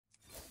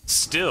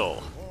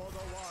still,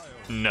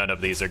 none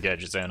of these are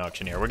Gadgetzan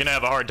Auctioneer. We're gonna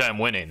have a hard time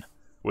winning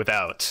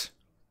without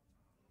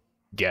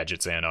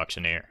Gadgetzan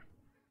Auctioneer.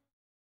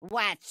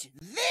 Watch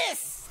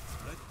this!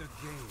 Let the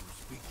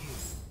games begin.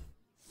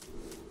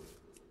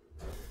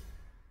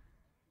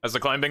 Has the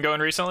climb been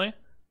going recently?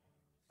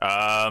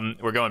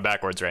 We're going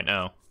backwards right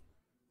now,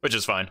 which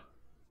is fine.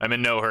 I'm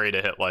in no hurry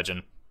to hit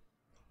Legend.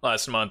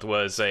 Last month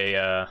was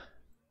a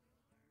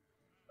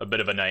bit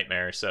of a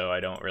nightmare, so I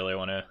don't really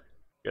want to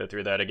go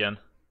through that again.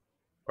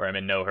 Or I'm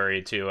in no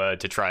hurry to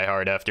try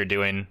hard after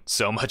doing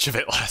so much of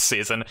it last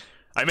season.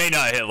 I may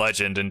not hit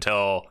Legend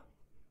until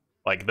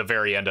like the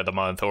very end of the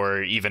month,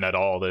 or even at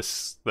all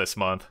this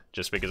month,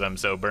 just because I'm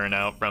so burnt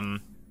out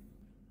from,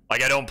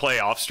 like, I don't play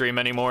off stream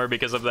anymore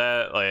because of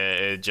that. Like,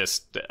 it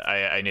just,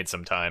 I need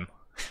some time.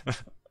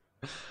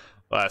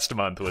 Last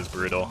month was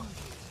brutal.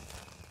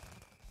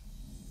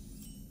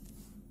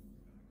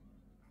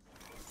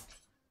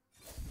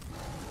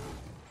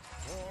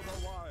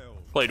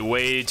 Played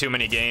way too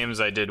many games.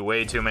 I did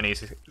way too many,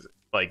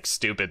 like,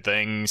 stupid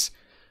things.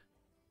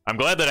 I'm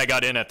glad that I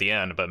got in at the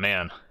end, but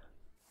man,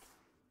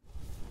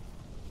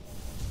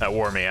 that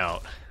wore me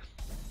out.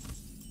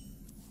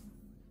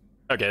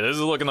 Okay, this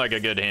is looking like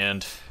a good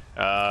hand.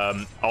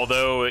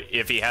 Although,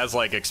 if he has,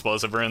 like,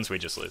 explosive runes, we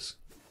just lose.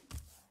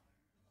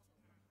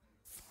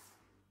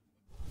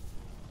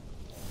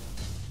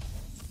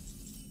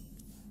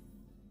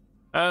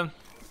 I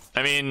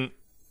mean,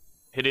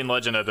 hitting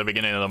Legend at the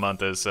beginning of the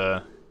month is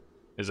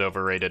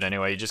overrated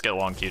anyway. You just get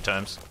long queue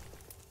times.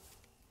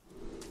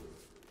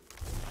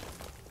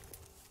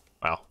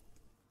 Wow,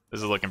 this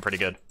is looking pretty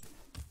good.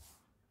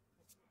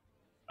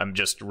 I'm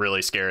just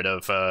really scared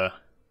of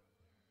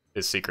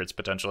his secrets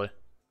potentially.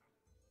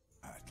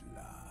 At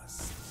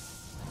last.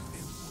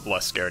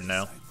 Less scared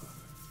now.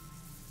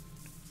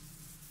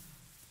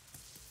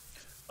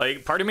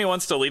 Like, part of me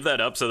wants to leave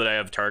that up so that I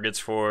have targets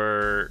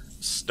for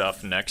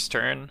stuff next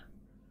turn.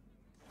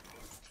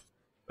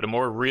 But a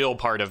more real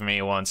part of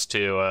me wants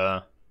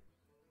to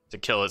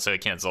kill it so he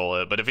can't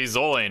Zol it. But if he's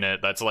Zoling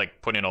it, that's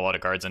like putting a lot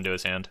of cards into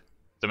his hand.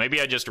 So maybe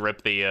I just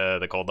rip the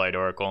Coldlight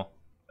Oracle.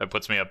 That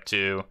puts me up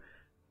to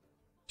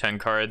 10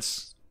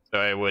 cards. So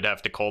I would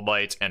have to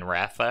Coldlight and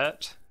Wrath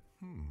that.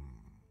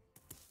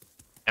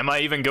 Am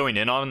I even going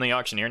in on the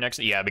Auctioneer next?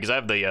 Yeah, because I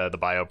have the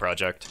Bio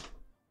Project.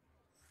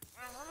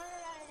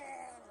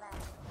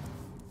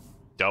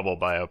 Double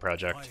Bio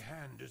Project. My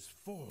hand is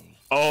full.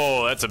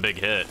 Oh, that's a big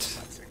hit.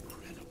 That's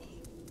incredible.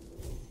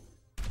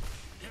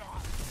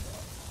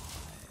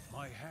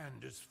 My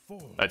hand is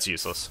full. That's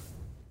useless.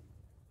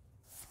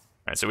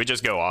 Alright, so we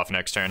just go off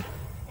next turn.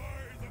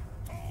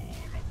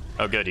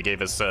 Oh good, he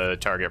gave us a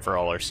target for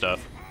all our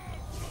stuff.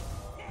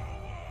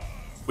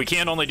 We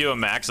can only do a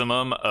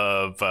maximum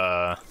of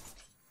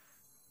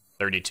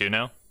 32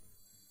 now.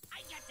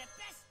 I got the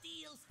best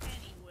deals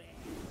anywhere.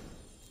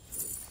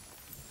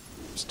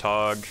 Just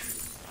Tog.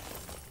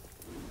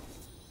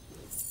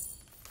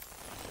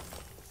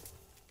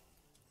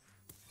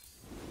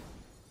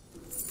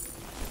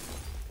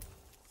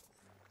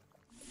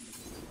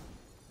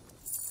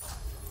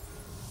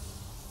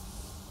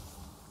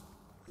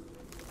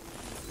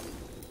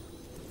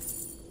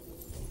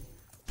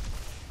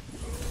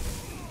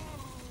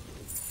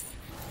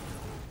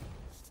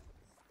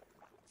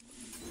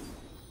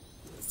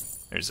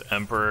 There's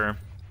Emperor.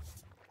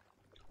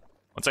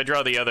 Once I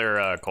draw the other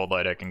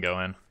Coldlight, I can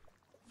go in.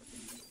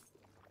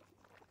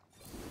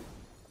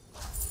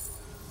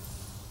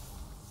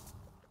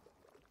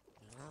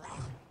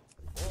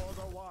 For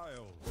the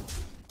wild.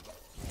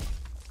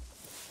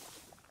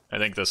 I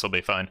think this will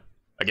be fine.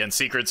 Again,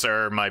 secrets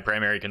are my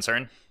primary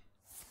concern.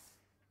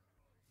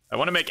 I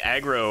want to make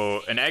an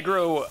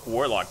aggro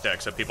Warlock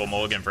deck so people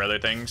mulligan for other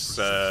things.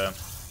 You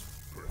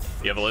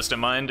have a list in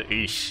mind?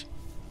 Eesh.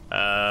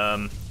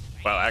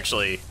 Wow,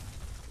 actually,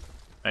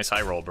 nice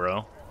high roll,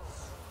 bro.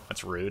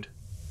 That's rude.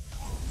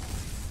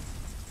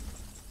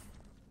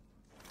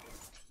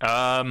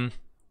 I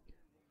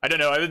don't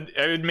know.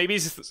 I would maybe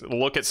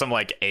look at some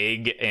like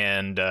egg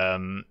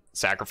and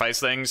sacrifice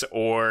things,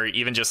 or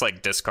even just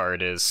like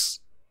discard is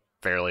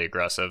fairly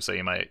aggressive, so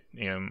you might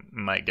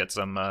get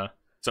some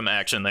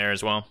action there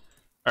as well.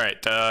 All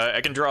right, I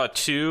can draw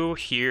 2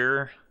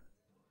 here.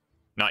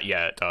 Not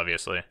yet,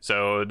 obviously.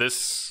 So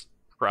this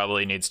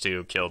probably needs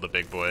to kill the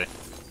big boy.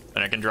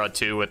 And I can draw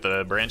 2 with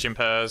the branching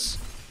paths.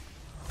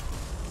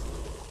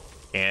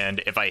 And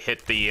if I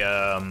hit the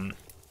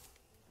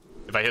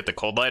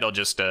Coldlight, I'll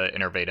just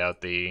innervate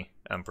out the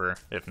Emperor.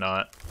 If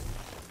not,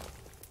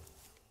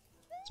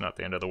 it's not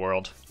the end of the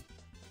world.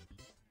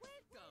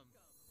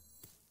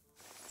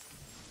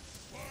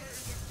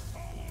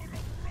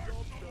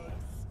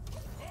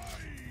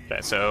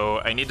 Okay, so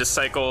I need to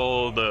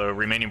cycle the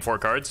remaining 4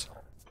 cards.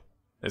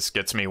 This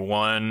gets me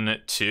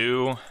 1,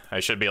 2. I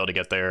should be able to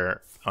get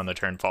there on the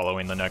turn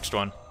following the next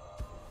one.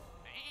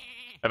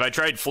 Have I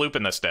tried Floop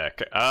in this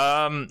deck?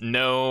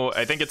 No,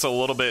 I think it's a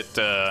little bit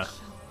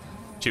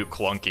too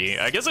clunky.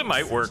 I guess it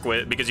might work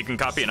with, because you can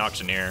copy an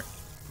Auctioneer.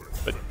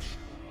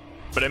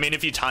 But I mean,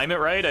 if you time it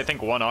right, I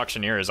think 1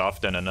 Auctioneer is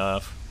often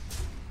enough.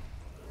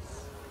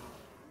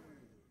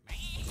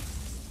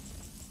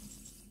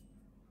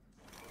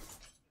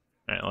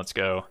 let's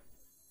go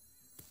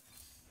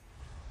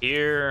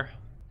here.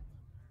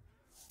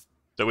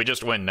 So we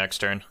just win next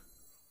turn,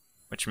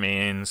 which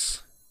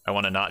means I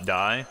want to not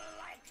die.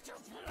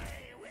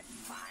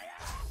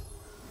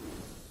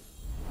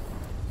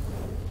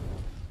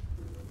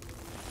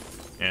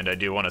 And I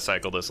do want to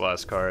cycle this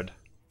last card.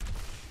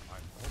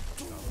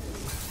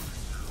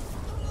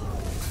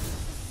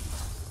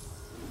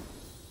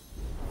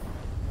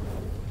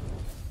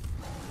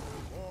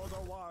 For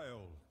the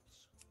wilds.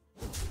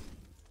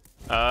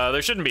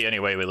 There shouldn't be any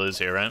way we lose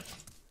here, right?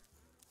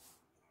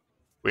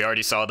 We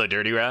already saw the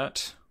dirty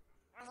rat.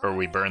 Or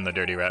we burned the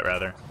dirty rat,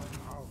 rather.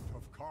 Out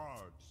of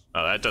cards.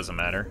 Oh, that doesn't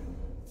matter.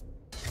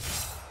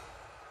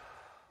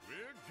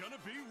 We're gonna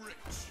be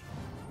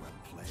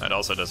rich. That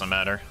also doesn't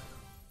matter.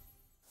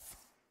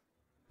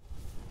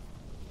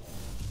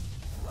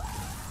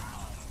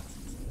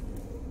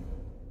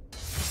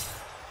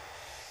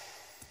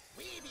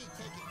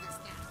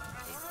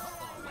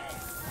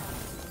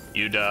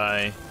 You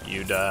die,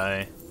 you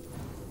die.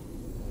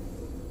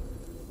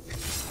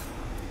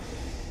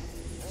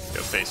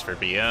 Go face for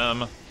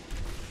BM.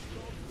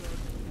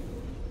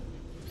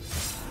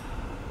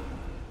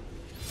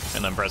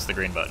 And then press the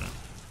green button.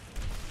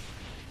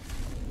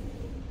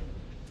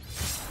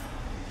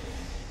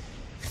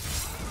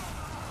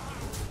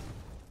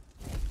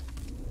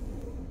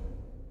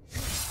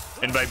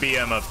 And by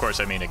BM, of course,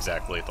 I mean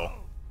exact lethal.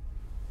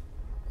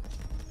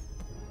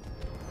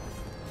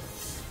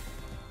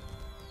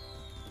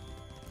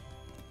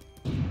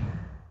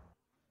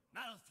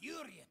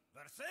 Malfurion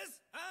versus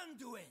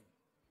Anduin.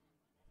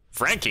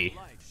 Frankie!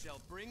 Life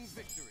shall bring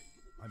victory.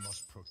 I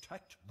must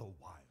protect the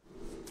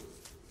wild.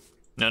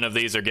 None of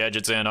these are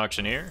Gadgetzan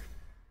Auctioneer.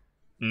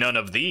 None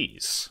of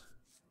these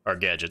are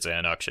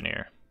Gadgetzan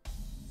Auctioneer.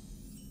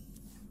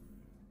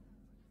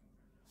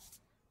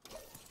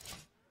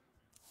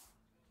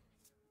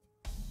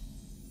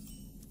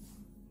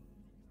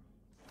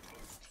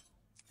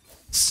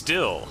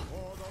 Still,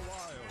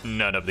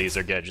 none of these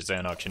are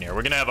Gadgetzan Auctioneer.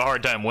 We're gonna have a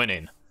hard time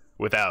winning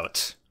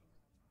without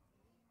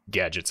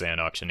Gadgetzan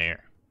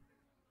Auctioneer.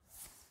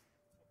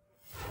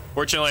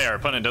 Fortunately, our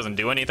opponent doesn't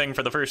do anything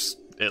for the first,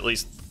 at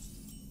least,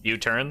 few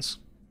turns.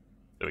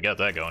 So we got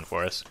that going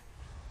for us.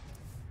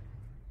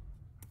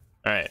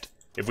 Alright.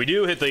 If we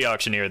do hit the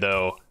Auctioneer,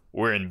 though,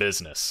 we're in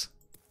business.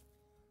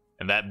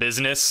 And that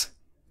business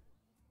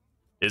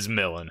is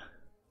milling.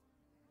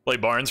 Play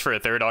Barnes for a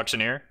third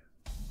Auctioneer?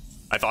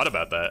 I thought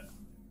about that.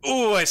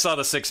 Ooh, I saw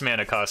the 6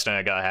 mana cost and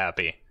I got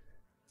happy.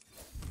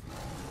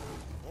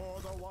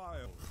 For the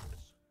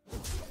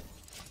wilds.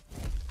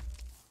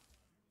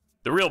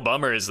 The real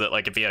bummer is that,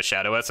 like, if he has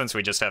Shadow Essence,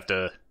 we just have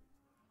to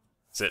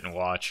sit and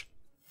watch.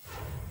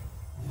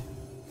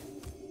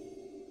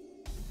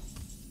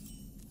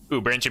 Ooh,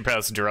 Branching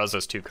Paths draws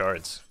us 2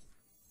 cards.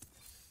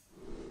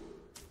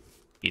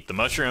 Eat the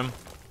mushroom.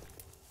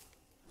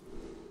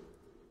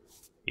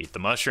 Eat the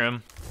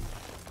mushroom.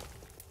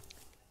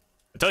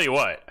 I tell you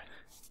what.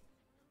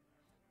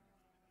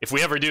 If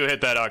we ever do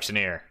hit that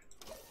Auctioneer,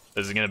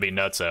 this is gonna be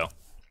nutso.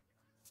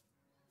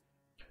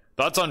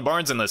 Thoughts on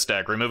Barnes in this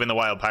deck? Removing the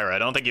Wild Pyro. I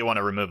don't think you want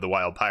to remove the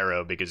Wild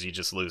Pyro because you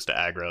just lose to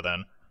aggro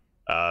then.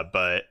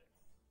 But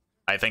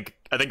I think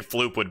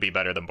Floop would be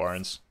better than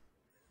Barnes.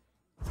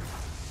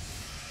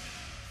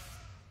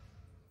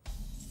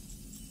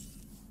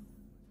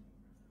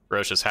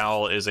 Ferocious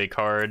Howl is a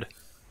card.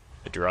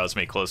 It draws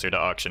me closer to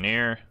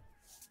Auctioneer.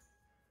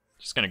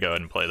 Just gonna go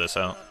ahead and play this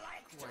out.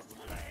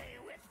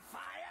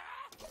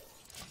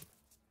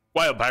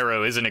 Wild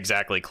Pyro isn't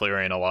exactly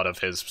clearing a lot of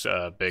his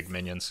big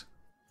minions.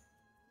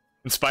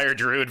 Inspire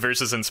Druid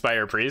versus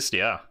Inspire Priest,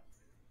 yeah.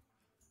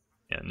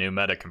 Yeah, new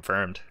meta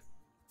confirmed.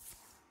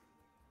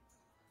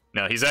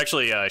 No, he's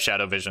actually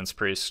Shadow Vision's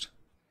Priest.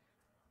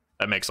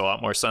 That makes a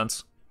lot more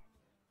sense.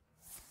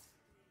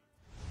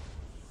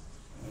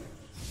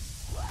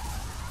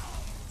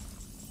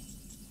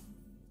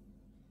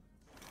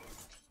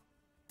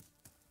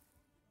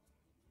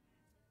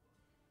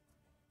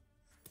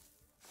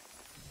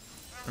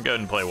 I'll go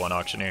ahead and play 1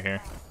 Auctioneer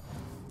here.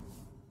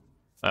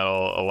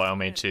 That'll allow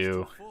me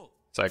to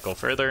cycle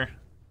further.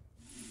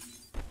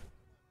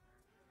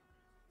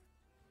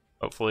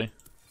 Hopefully.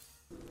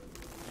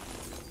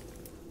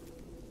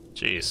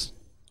 Jeez.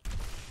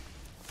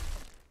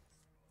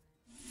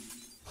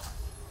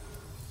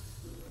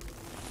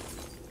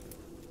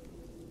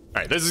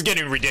 Alright, this is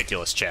getting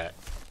ridiculous, chat.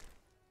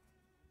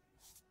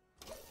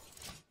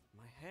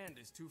 My hand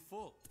is too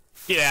full.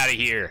 Get out of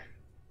here.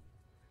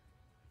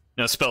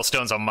 No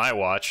Spellstones on my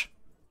watch.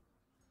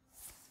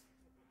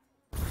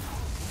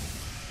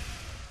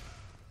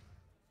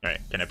 Alright,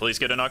 can I please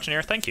get an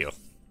Auctioneer? Thank you.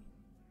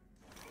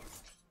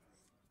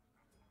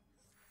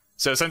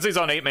 So since he's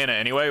on 8 mana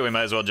anyway, we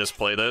might as well just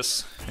play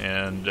this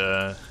and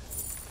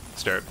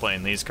start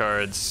playing these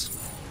cards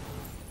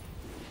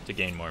to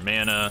gain more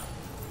mana.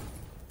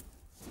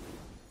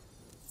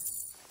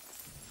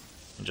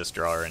 And just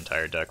draw our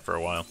entire deck for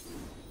a while.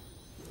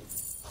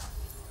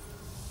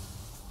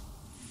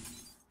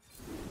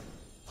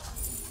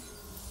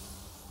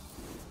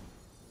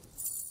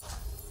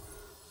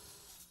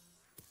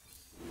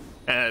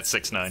 It's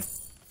 6-9.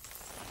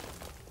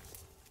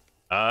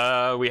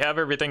 We have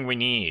everything we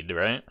need,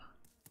 right?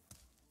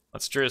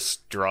 Let's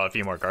just draw a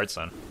few more cards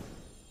then.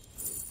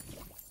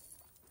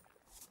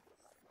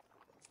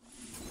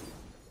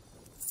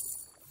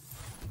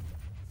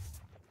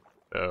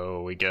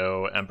 So we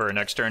go Emperor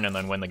next turn and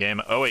then win the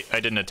game. Oh wait, I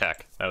didn't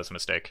attack. That was a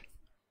mistake.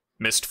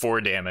 Missed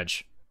 4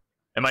 damage.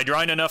 Am I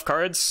drawing enough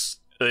cards?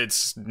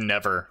 It's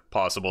never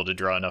possible to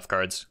draw enough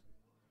cards.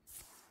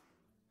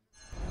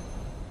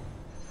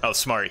 Oh,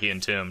 smart, he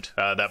entombed.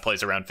 That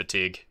plays around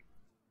fatigue.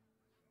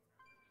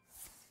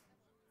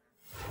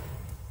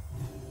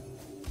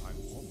 I'm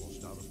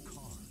almost out of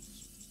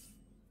cards.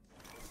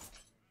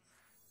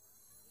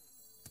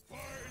 By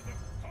the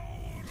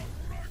power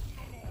of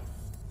Ragnarok,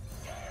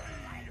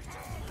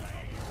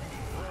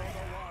 for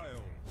the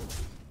wild.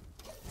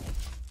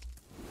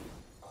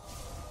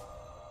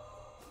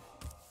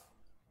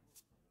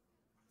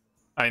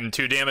 I'm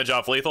 2 damage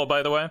off lethal,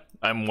 by the way.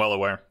 I'm well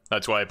aware.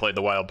 That's why I played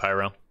the Wild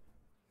Pyro.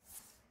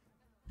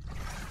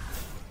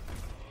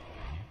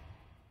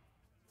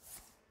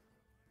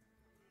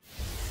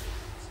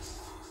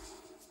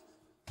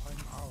 I'm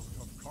out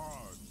of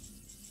cards.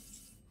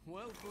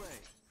 Well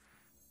played.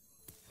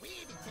 We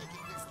ain't been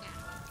taking this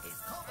now. It's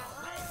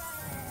Cobalt way.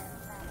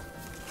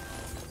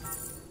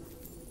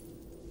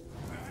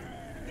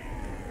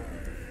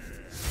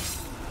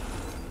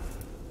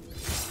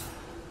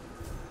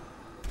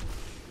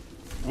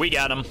 We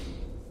got him.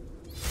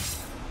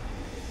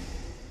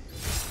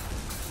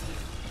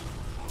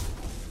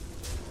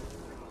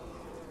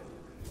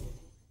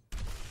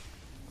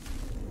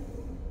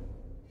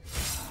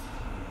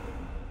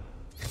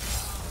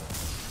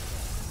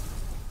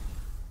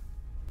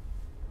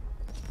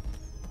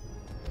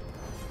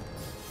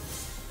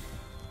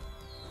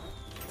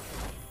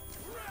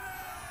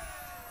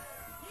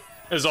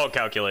 It was all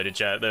calculated,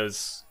 chat. That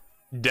was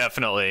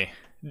definitely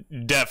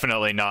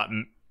not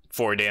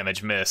 4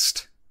 damage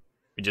missed.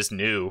 We just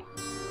knew.